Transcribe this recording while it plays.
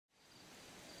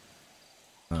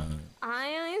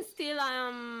I still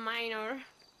am minor.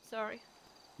 Sorry.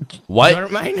 What? You're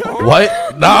minor? What?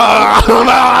 No!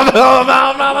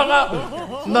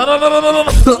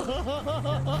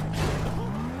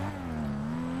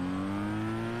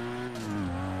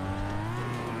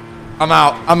 I'm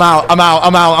out. I'm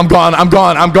gone.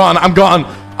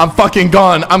 I'm fucking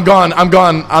gone. I'm gone. I'm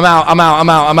out. I'm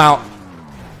out.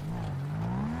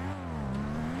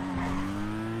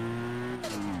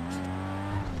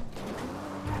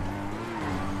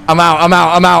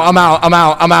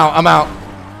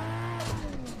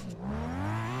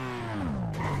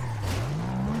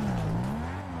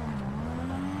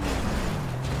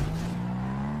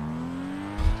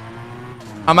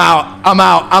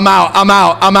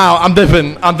 I'm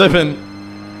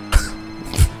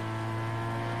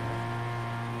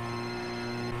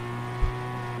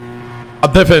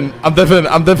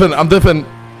dipping.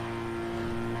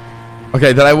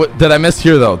 Okay, did I miss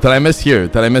here though? Did I miss here?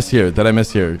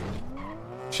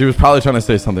 She was probably trying to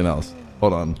say something else.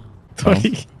 Hold on. No?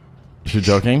 Is she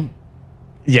joking?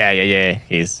 Yeah.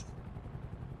 He's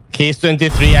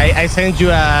 23. I sent you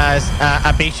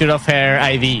a picture of her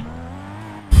ID.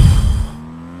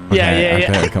 Okay,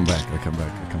 I come back.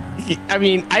 I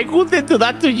mean, I couldn't do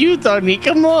that to you, Tony.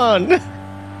 Come on.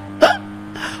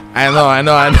 I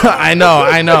know.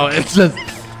 It's just,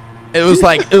 it was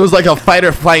like a fight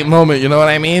or flight moment. You know what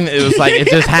I mean? It was like it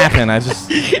just happened.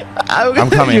 I'm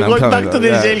coming. You went back to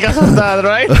the jail because of that,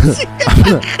 right?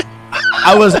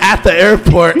 I was at the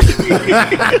airport.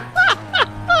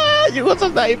 You got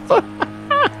some airport.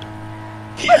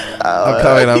 I'm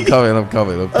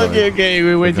coming. Okay.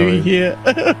 We wait you here.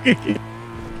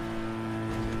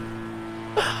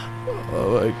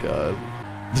 Oh my god,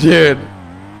 dude.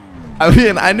 I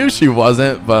mean, I knew she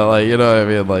wasn't, but like, you know what I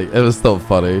mean? Like, it was still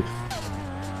funny.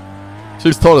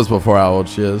 She's told us before how old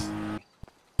she is.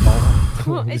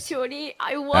 Actually,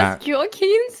 I was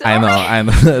joking. Sorry. I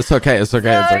know. It's okay. It's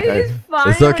okay.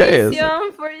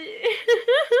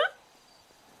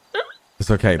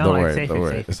 Don't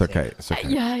worry. It's okay.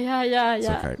 Yeah.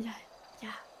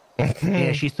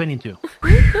 Yeah, she's 22.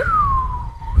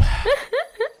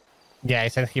 Yeah, I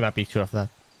sent him a picture of that.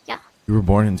 Yeah. You were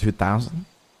born in 2000?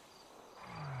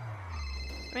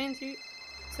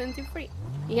 23.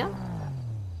 Yeah.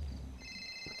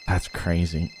 That's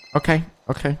crazy. Okay.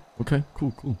 Cool.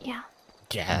 Yeah.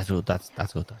 Yeah, dude, that's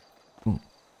good.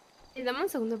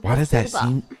 What does that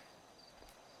seem?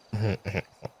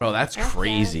 Bro, that's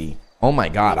crazy. Oh my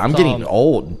god, I'm getting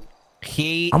old.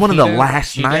 I'm one of the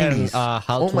last 90s.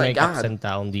 How to make up and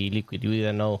down the liquid. We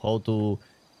didn't know how to,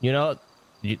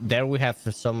 there we have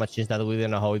so much things that we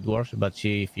didn't know how it works, but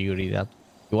she figured it out.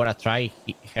 You wanna try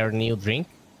her new drink?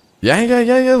 Yeah.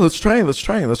 Let's try.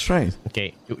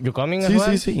 Okay, you coming as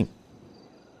well? See.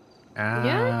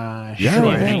 Yeah.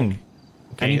 Sure.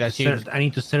 Okay, I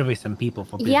need to survey some people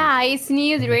for business. Yeah, it's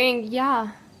new drink.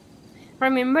 Yeah.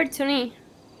 Remember, Tony?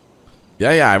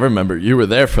 Yeah, I remember. You were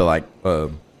there for like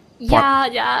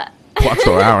Yeah. Plus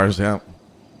 4 hours, yeah.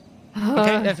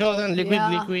 Okay, let's go then.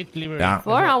 Liquid. Yeah.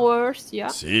 4 hours, yeah.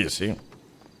 See.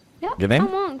 Yeah. Get in?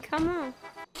 Come on.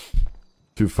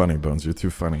 Too funny, Bones. You're too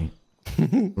funny.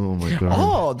 Oh my god.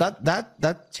 Oh,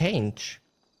 that changed.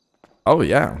 Oh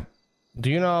yeah. Do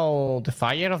you know the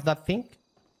fire of that thing?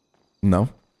 No.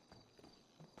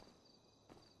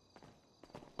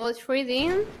 Well,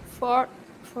 3D for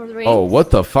drinks. Oh, what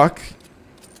the fuck?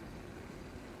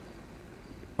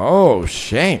 Oh,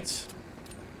 shit.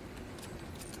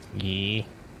 Yeah.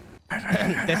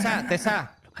 Tessa.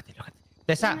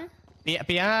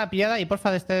 Pilla de ahí,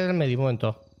 porfa, de este medio, un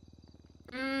momento.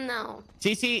 No.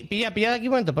 Sí, pilla de aquí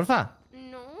un momento, porfa.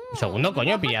 No. Un segundo,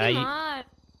 coño, pilla de ahí.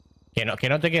 Que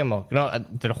no te quemo. No,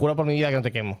 te lo juro por mi vida que no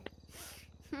te quemo.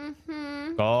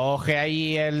 Coge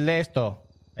ahí el de esto.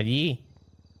 Allí.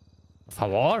 Por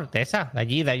favor, Tessa. De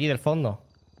allí, del fondo.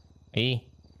 Ahí,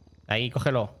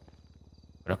 cógelo.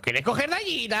 Pero quieres coger de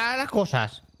allí las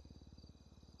cosas.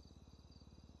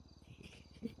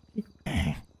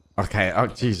 Okay. Oh,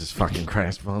 Jesus fucking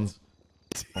Christ, Bones.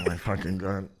 Oh my fucking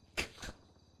god.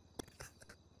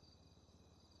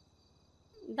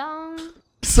 Done.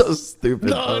 So stupid.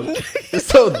 Done. It's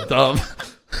so dumb.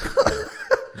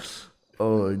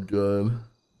 Oh my god.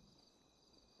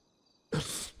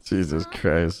 Jesus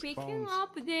Christ. Picking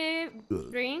up the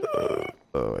drink.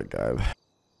 Oh my god.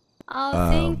 Oh,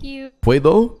 thank you.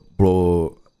 ¿Puedo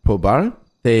probar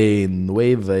de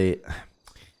nueve?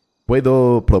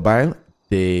 ¿Puedo probar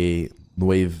de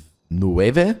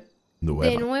nueve?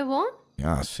 ¿De nuevo?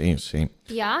 Ah, sí.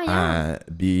 Ya.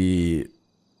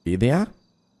 ¿Idea?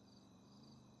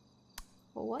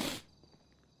 What?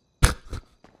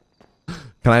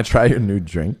 Can I try your new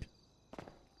drink?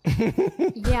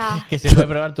 Yeah. Que se puede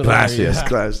probar tu nueva Gracias, vida.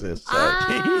 gracias.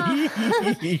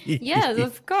 Yes,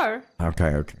 of course.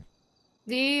 Okay, okay.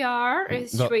 They are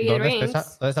three ¿Dónde rings. está?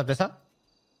 ¿Dónde está Tessa?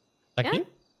 ¿Aquí? Yeah.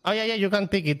 Oh, yeah, you can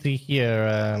pick it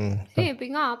here. Hey,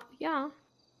 pick up. Yeah.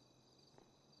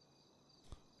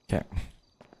 Okay.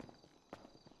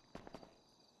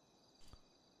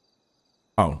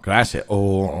 Oh, gracias.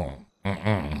 Oh.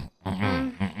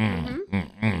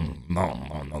 No,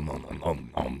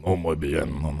 muy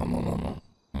bien. No.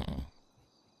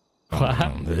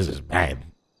 What? This is bad.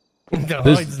 No,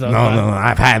 This, it's not. no,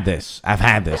 I've had this. Yeah.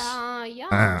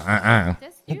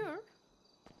 That's your.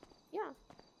 Yeah.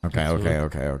 Okay. Yeah.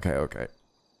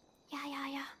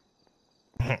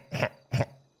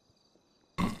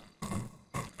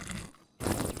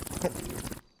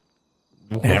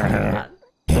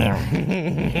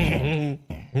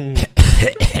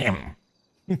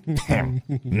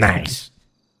 Nice.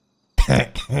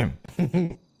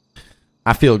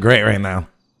 I feel great right now.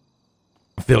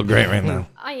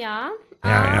 Yeah.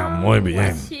 Yeah, muy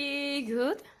bien. Was she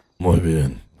good? Muy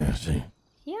bien. Yeah, sí.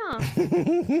 Yeah.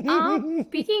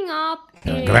 Picking up.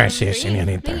 Gracias, drink,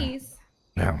 señorita. Please.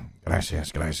 Yeah,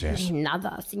 gracias.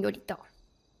 Nada, señorita.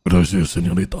 Gracias,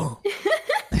 señorita.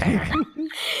 Yeah.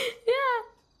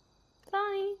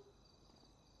 Sorry.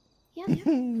 Yeah.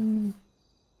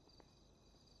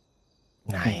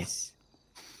 Nice.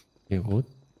 You good?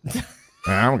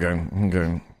 Yeah, I'm good.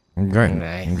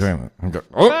 Nice. I'm good.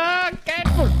 Oh,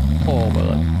 Careful! Oh my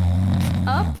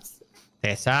god. Oops.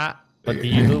 Tessa, what did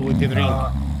you do with the drink?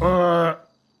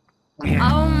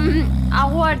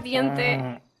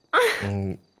 Aguardiente.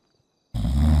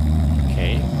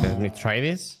 Okay, let me try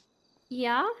this.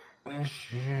 Yeah.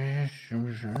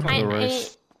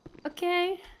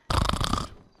 Okay.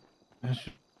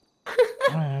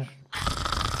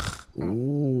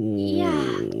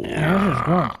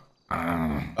 Yeah.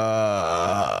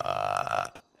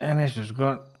 And this is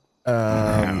good.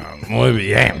 muy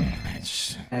bien.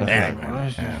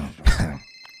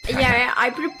 Yeah, I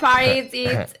prepared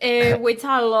it with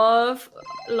a love.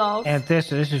 And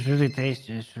this is really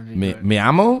tasty. It's really good. Mi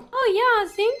amo? Oh yeah,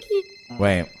 thank you.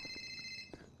 Wait.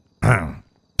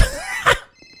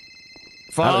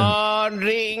 Phone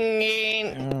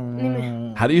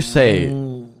ringing. How do you say?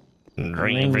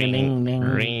 Ring.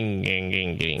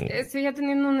 Estoy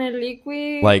atendiendo en el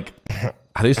liquid. Like,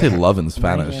 how do you say love in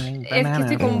Spanish? Es que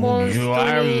estoy con Bones. You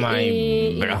are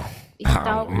my bro.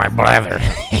 My brother.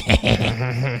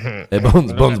 Hey,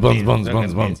 Bones. Look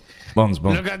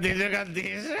at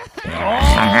this.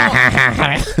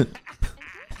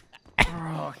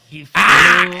 Oh, he flew. I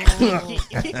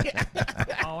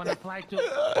want to fly too.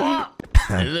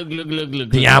 Look.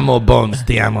 Te amo, Bones.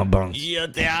 Yo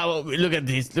te amo. Look at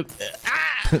this. Look.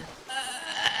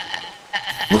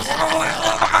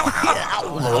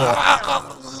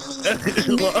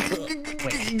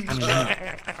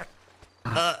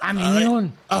 I'm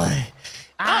immune. Ay.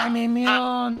 I'm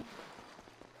immune.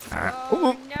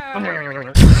 Oh, no.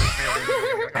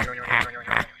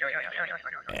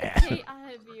 Okay, I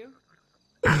have you.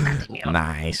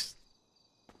 Nice.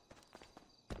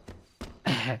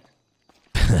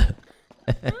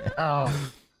 Oh.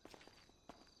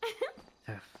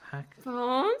 The fuck?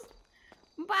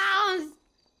 Bones?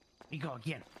 We go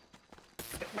again.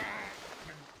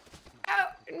 Oh,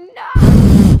 no.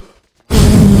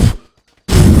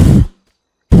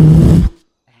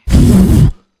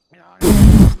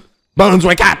 Bones,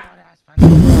 wake up!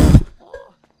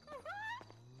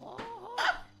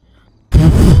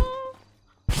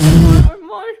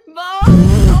 More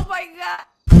Bones. Oh my god.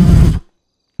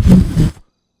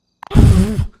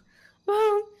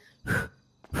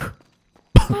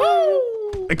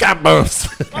 Wake up, Bones!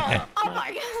 Oh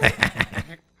my god.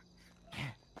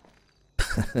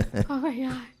 Oh my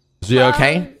god. Is he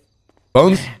okay?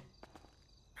 Bones?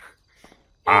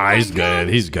 Ah, he's good.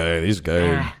 He's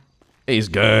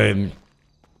good.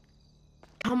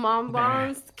 Come on,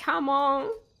 Bones. Come on.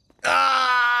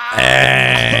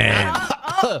 Hey.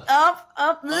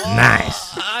 Up.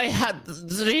 Nice. I had a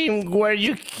dream where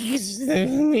you kissed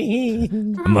me.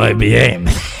 Muy bien.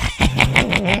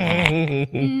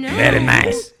 No. Very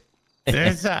nice.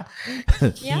 Tessa,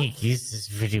 Yeah? he kisses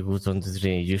very good on the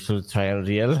dream. You should try in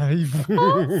real life.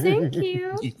 Oh, thank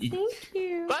you. Thank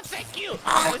you. But thank you.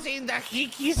 I was saying that he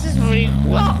kisses very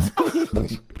well.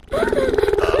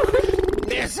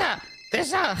 Tessa,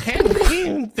 help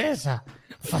him, Tessa.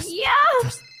 Fast. Yeah.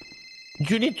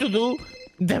 You need to do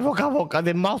the boca a boca,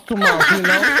 the mouth to mouth, you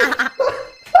know?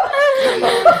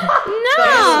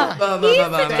 No. He's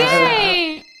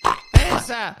okay.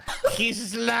 Tessa,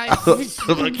 his life is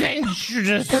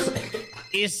dangerous.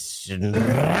 is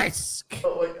risk.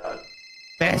 Oh my god.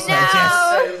 Tessa, No.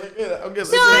 I'm good.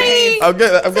 Sorry. I'm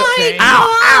good. Sorry.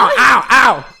 Ow!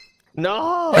 Ow!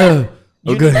 No. I'm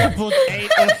You good. need to put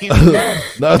 8 on his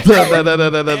mouth. No. Come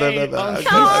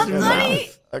on,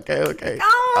 sorry. Okay.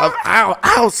 Come on.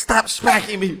 Ow! Stop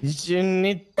smacking me. You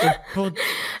need to put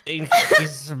in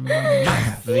his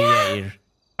mouth the air.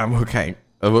 I'm okay.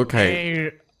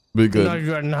 Air. Be good. No,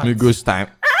 you are not. Me gustan.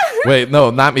 Wait, no,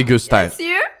 not me gustan.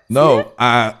 Here? No,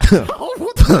 no.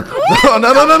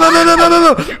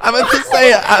 I meant to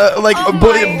say, like, Oh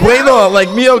my bueno, like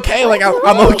me okay, like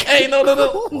I'm okay. No.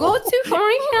 Go to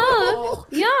Horny Hill.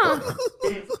 Yeah.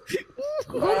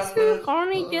 Go to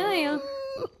Horny Hill.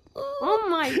 Oh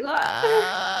my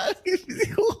god.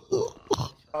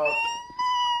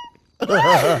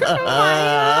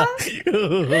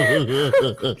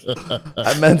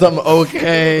 I meant I'm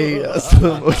okay. I said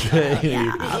I'm okay.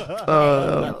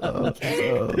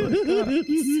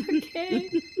 Okay.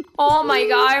 Oh my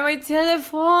god, my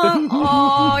telephone.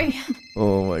 Oh.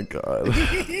 Oh my god.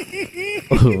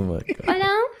 Oh my god.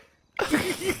 Hello?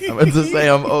 I meant to say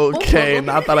I'm okay,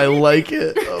 not that I like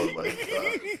it. Oh my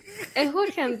god. Es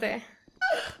urgente.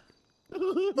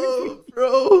 Oh,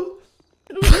 bro.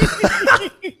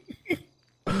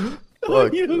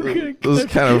 Look, this is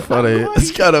kind of funny.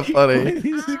 It's kind of funny.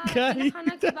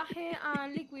 Déjame que baje a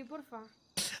Liquid, porfa.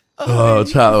 Oh,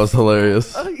 chat, that was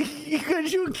hilarious. Oh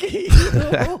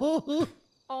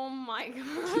my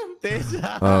god.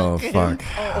 Oh, fuck.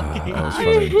 That was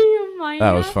funny. Oh my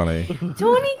That was god. funny.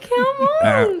 Tony, come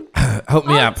on. Help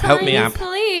me up. Help me up.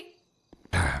 Sleep.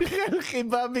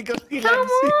 Come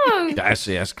on.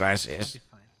 Gracias. Come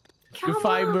You're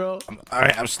fine, on. bro. All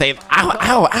right, I'm staying. Ow.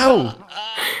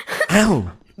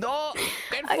 No.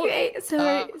 Okay,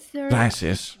 sorry.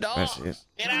 Gracias.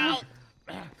 Get out.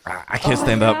 I can't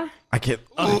stand up. God. I can't.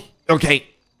 Okay,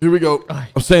 here we go.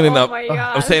 I'm standing Oh up. my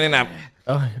God. I'm standing up.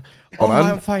 Oh, Hold on.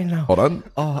 I'm fine now. Hold on.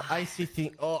 Oh, I see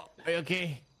things. Oh,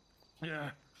 okay.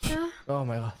 Oh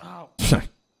my god.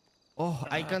 Oh,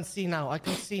 I can see now.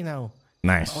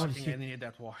 Nice. Oh, I need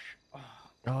that wash.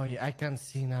 Oh, yeah, I can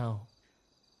see now.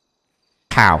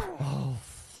 Cow.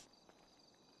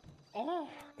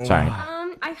 Sorry.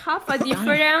 I have a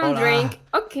different drink.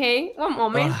 Okay, one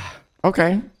moment.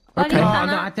 Okay. Okay.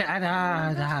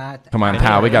 Come on,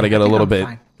 pal. We got to get a little bit.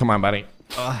 Come on, buddy.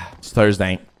 It's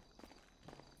Thursday.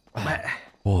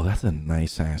 Oh, that's a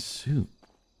nice ass suit.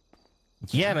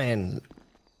 Yeah, man.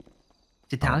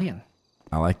 It's Italian.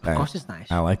 I like that. Of course it's nice.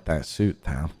 I like that suit,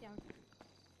 pal.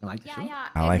 You like the Yeah, suit? yeah.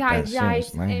 I like that guys, suit. guys,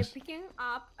 It's nice. picking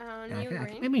up a Yeah, new I think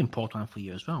drink. maybe import one for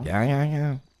you as well.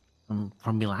 Yeah.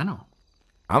 From Milano.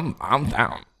 I'm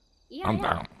down. Yeah, I'm yeah.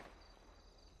 down.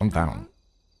 I'm down.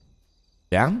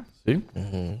 Yeah? See?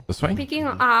 This way? Picking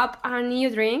up a new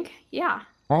drink. Yeah.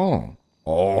 Oh.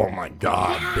 Oh my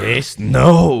god, this?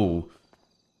 No.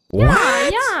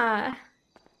 What? Yeah.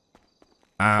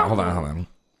 Hold on.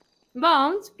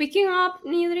 Bones, picking up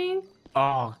new drink.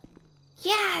 Oh,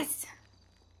 Yes.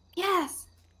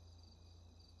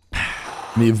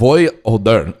 Mi voy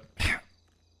odor.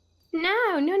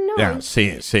 No. Yeah,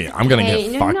 see. I'm gonna Hey,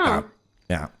 get no, fucked no. up.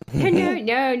 Yeah.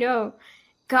 No.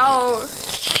 Go.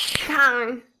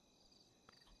 Come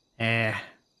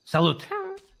salute.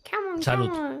 on. Salud. Come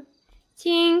on.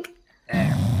 Think.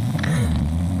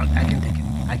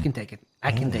 I can take it.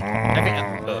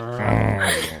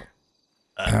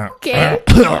 Okay.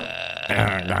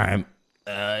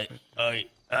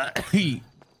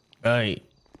 Ay.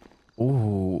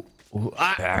 Ooh.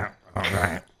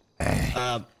 Alright.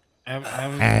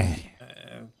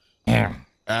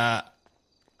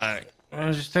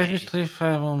 Just take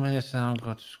 5 more minutes and I'll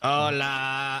go to school.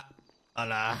 Hola.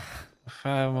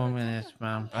 5 more minutes,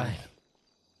 ma'am. Ay.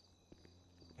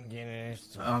 ¿Quién es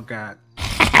esto? Oh, God.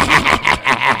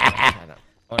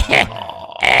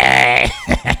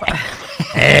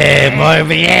 Muy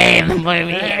bien.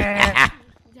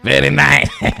 Very nice.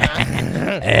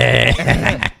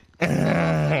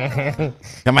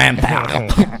 Come on, pal.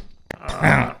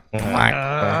 Come on.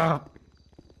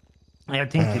 I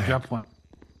think they dropped one.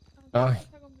 Ay.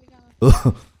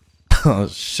 Oh,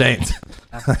 shit.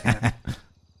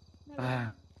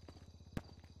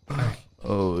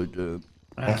 Oh, my god.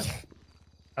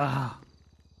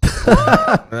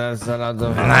 That's a lot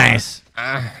of Nice.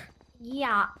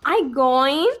 Yeah, I'm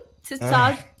going to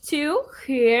talk to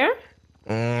her.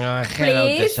 Hello,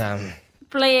 Please. Tessa.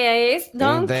 Please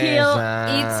don't kill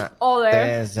Tessa. each other.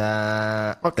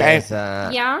 Tessa. Okay. Tessa.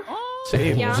 Yeah.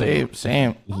 Sí, Yeah. sí.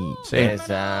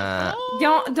 Tessa.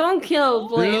 Don't kill,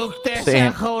 please. Look, Tessa,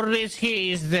 Sí. how rich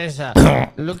he is, Tessa.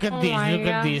 Look at Oh this, my look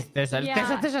at God. this, Tessa. Yeah.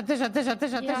 Tessa.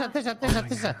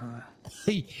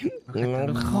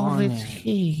 How rich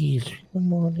he is. Good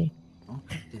morning.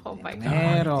 Oh my God.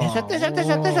 Pero.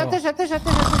 Tessa.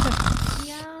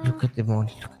 Yeah. Look at the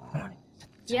money.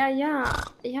 Yeah.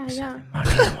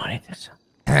 Money, Tessa.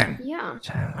 Yeah.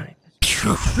 Money.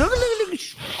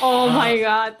 Oh my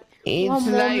God. It's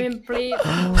One like... moment, please.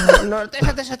 No,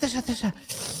 Tessa.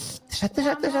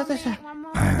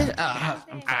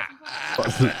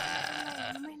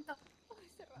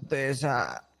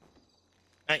 Tessa.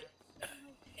 Ay.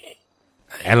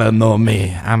 Ella no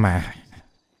me ama.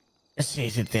 Sí,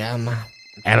 te ama.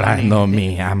 Ella no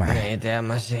me ama. Te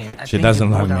ama, sí. She doesn't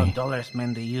love Without me. dollars,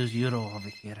 man, they use euro over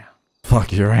here.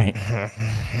 Fuck, you're right.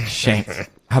 Shit.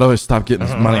 How do I stop getting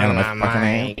this money out of my fucking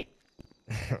hand?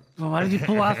 Well, why did you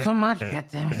pull out so much?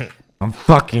 Goddamn. I'm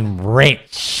fucking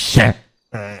rich.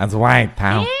 That's why,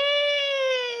 pal.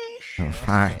 I'm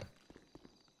fine.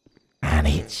 I'm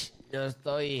rich. Yo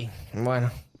estoy... Bueno.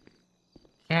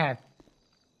 God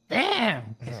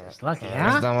damn. This is lucky,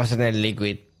 huh? Estamos en el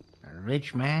liquid. A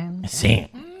rich man. Sí.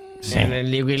 En el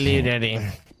liquid library.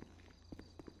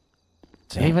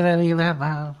 Hey,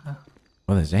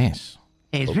 What is this?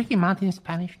 is Ricky Martin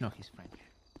Spanish? No, he's French.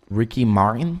 Ricky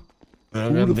Martin?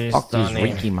 Look Who at the this, fuck is Tony.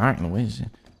 Ricky Martin? What is it?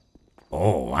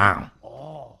 Oh, wow.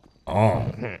 Oh,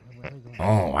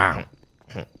 wow.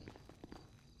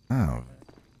 Oh,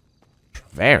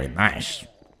 very nice.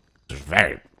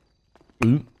 Very.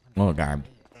 Ooh. Oh, God.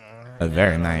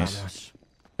 Very nice.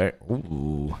 Very.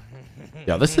 Ooh.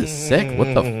 Yo, this is sick.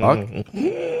 What the fuck?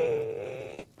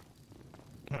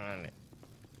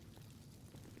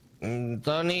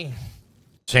 Tony,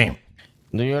 Sí.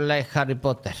 do you like Harry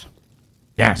Potter?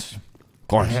 Yes. Of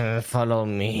course. Follow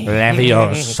me.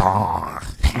 Leviosa.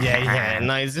 Yeah.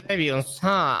 No, it's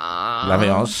Leviosa.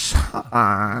 Leviosa.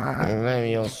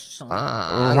 Leviosa.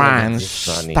 Ryan, Look at this,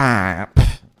 Tony. stop.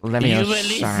 You believe in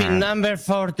Leviosa. number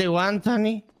 41,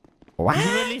 Tony? What? You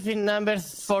believe in number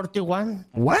 41?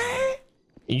 What?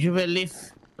 You believe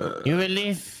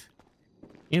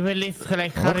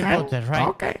like Harry Potter, right?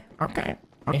 Okay.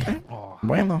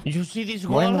 Bueno. You see this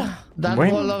wall? Bueno. That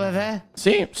Bueno. wall over there?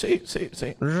 Sí.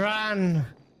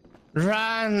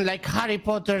 Run like Harry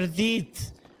Potter did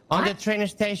on the train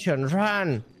station.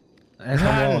 Run. That's a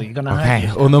wall. You're gonna Okay,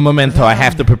 hurt uno momento. I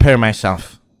have to prepare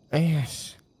myself.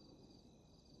 Yes.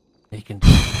 yourself. You can do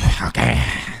it. Okay.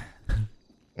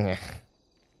 Yeah.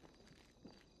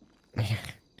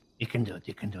 You can do it.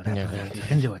 You can do it. Yeah. You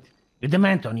can do it. You're the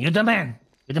man, Tony. You're the man.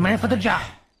 You're the man for the job.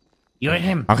 You're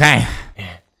him. Okay.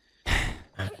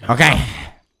 Okay.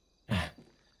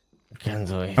 Can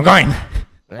do it. I'm going.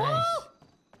 Nice.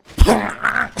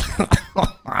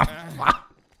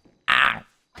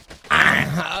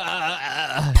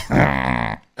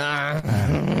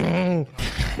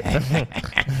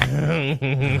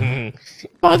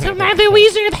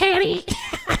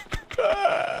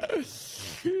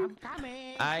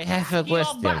 I have a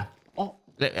question.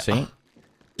 See?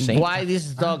 See? Why this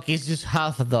dog is just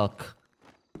half a dog?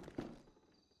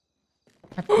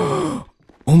 Oh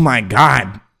my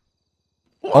god.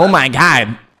 Oh my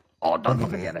god. Oh, don't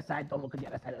look at the other side. Don't look at the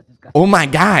other side. That's disgusting. Oh my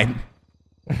god.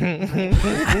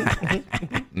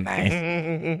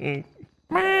 Nice.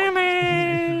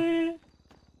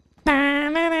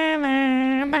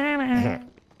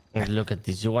 Look at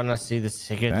this. You wanna see the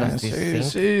secret of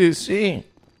this thing? See.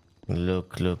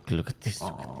 Look at this.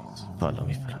 Follow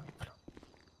me.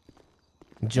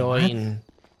 Join.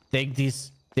 Take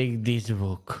this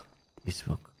book. This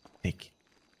book. Take it.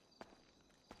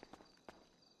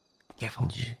 Careful.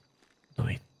 Do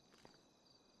it.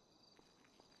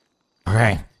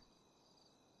 Okay.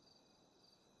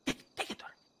 Take it,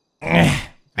 Tony.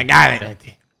 I got it.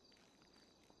 Ready.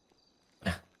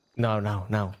 No.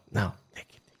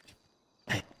 Take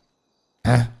it.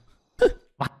 Huh?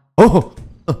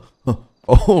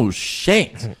 Oh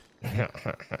shit.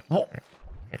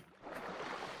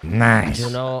 Nice.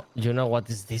 You know what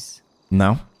is this?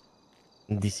 No?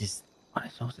 This is What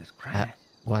is all this crap?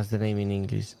 what's the name in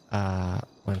English? 1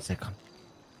 second.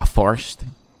 A forest?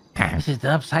 This is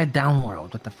the upside down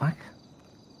world. What the fuck?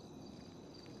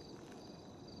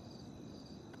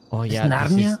 Oh Is yeah,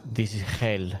 Narnia? this is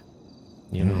hell.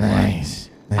 You know why? Nice.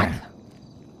 Yeah.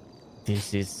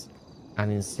 This is an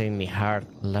insanely hard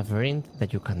labyrinth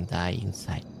that you can die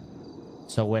inside.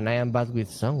 So when I am bad with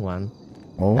someone,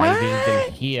 I bring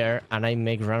them here and I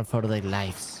make run for their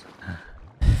lives.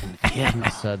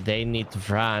 So they need to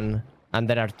run, and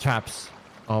there are traps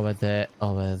over the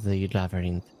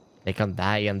labyrinth. they can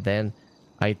die, and then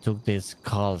I took these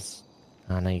skulls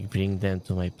and I bring them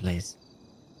to my place.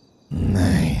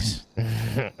 Nice.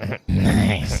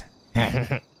 Nice.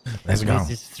 Let's go.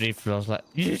 This is 3 floors. Like,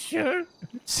 you sure?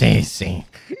 See.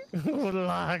 Good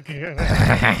luck.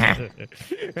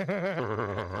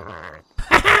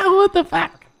 What the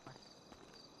fuck?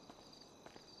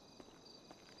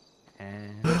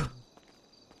 And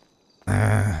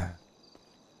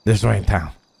This way in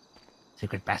town.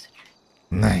 secret passage.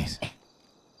 Nice.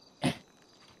 I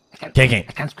Take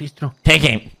it. can't squeeze through. Take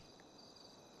it.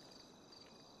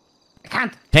 I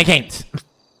can't. Take it.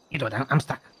 You do it. I'm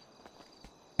stuck.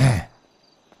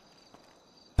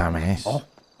 Dumbass. Oh.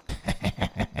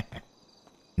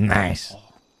 Nice.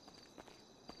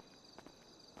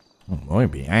 Muy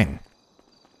bien.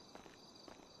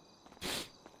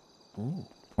 Ooh.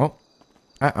 Oh.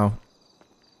 Uh-oh.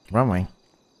 Wrong way.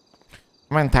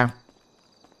 Come on, Tao.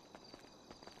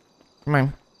 Come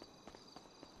on.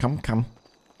 Come. Come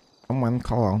on,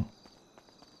 call on.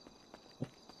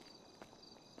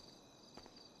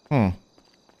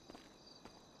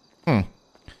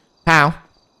 Tao.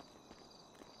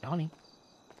 Johnny.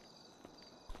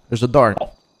 There's a door.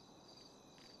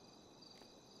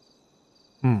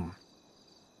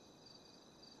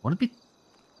 Would it be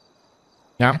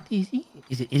Yeah. that easy?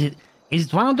 Is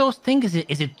it one of those things?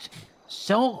 Is it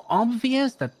so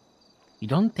obvious that you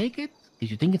don't take it?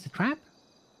 Did you think it's a trap?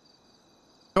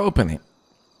 Go open it.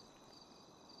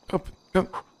 Go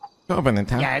open it,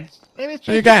 Tao. Yeah, it's just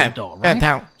You got a it. door, Yeah, right?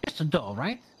 Tao. Just a door,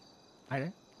 right?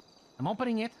 Right. I'm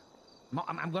opening it.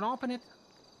 I'm gonna open it.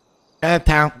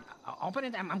 Tao. I'll open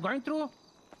it. I'm going through.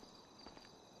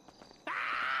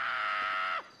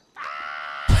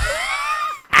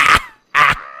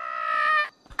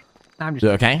 I'm You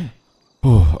just okay?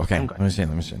 Oh, okay. I'm Let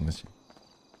good. me see.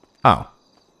 Oh.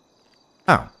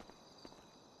 Oh,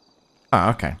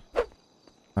 okay.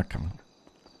 Okay.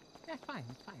 That's fine.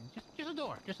 It's fine. Just a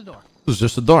door. Just a door. This is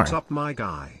just a door. What's up, my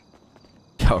guy?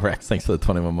 Yo, Rex, thanks for the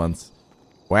 21 months.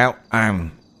 Well, are we I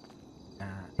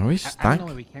don't stuck? know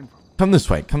where we came from. Come this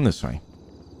way.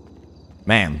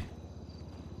 Man.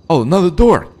 Oh, another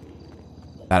door.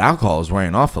 That alcohol is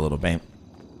wearing off a little bit.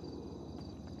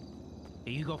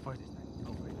 Here, you go first this time. You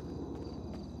go first.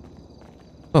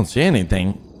 Don't see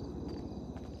anything.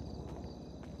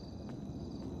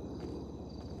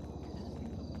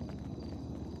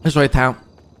 This way, Tao.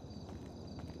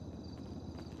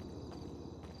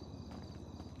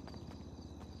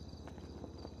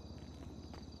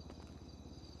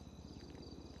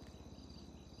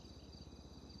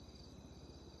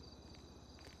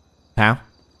 Tao?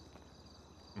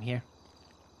 I'm here.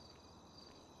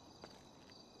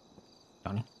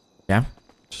 Johnny. Yeah?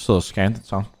 Just a little scared,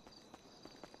 that's all.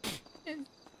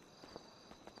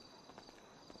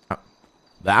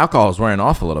 The alcohol is wearing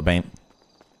off a little bit.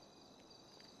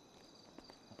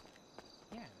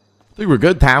 Yeah. I think we're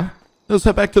good, Tao. Let's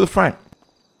head back to the front.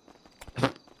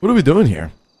 What are we doing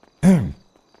here? How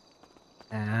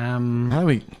do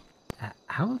we...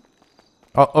 How?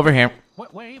 Oh, over here.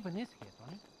 Where even is here,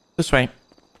 Johnny? This way.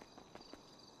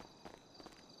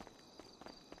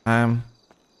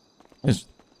 Just...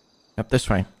 Yep, this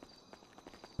way.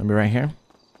 Maybe right here.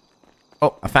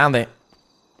 Oh, I found it.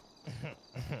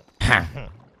 Ha.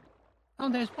 Oh,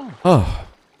 there's one. Oh,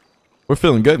 we're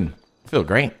feeling good. Feel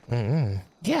great.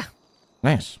 Yeah.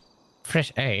 Nice.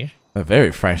 Fresh air.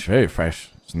 Very fresh, very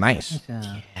fresh. It's nice.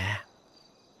 Yeah.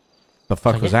 The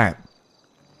fuck was that?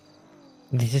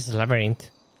 This is a labyrinth.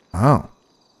 Oh,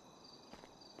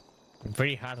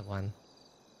 Very hard one.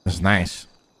 it's nice.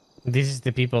 This is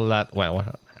the people that... Well,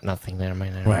 nothing. Never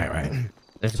mind. Right.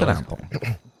 Let's Sit go. down, Paul.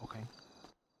 Okay.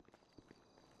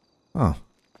 Oh,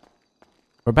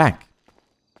 we're back.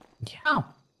 Yeah. Oh.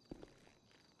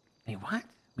 Hey, what?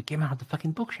 We came out of the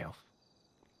fucking bookshelf.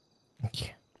 Yeah.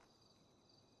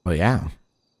 Well, yeah.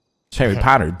 It's Harry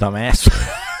Potter, dumbass.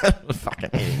 Fucking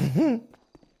idiot.